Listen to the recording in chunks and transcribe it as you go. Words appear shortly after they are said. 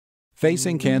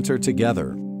Facing Cancer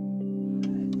Together.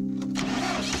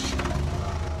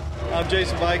 I'm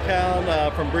Jason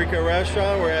Viscount from Brico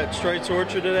Restaurant. We're at Strite's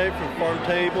Orchard today for a farm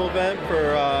table event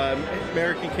for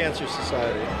American Cancer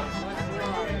Society.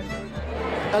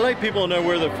 I like people to know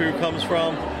where the food comes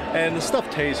from, and the stuff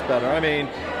tastes better. I mean,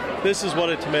 this is what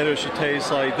a tomato should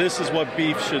taste like. This is what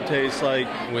beef should taste like.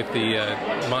 With the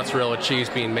mozzarella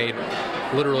cheese being made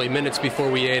literally minutes before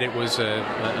we ate it was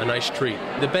a nice treat.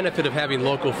 The benefit of having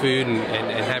local food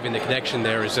and having the connection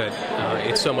there is that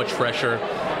it's so much fresher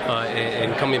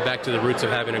and coming back to the roots of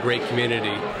having a great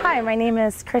community. Hi, my name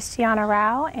is Christiana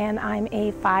Rao and I'm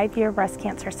a 5-year breast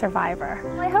cancer survivor.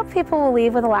 I hope people will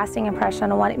leave with a lasting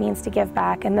impression on what it means to give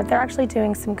back and that they're actually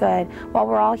doing some good while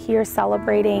we're all here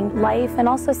celebrating life and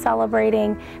also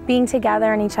celebrating being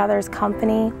together in each other's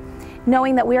company.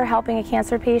 Knowing that we are helping a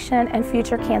cancer patient and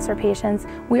future cancer patients,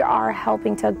 we are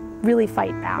helping to really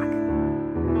fight back.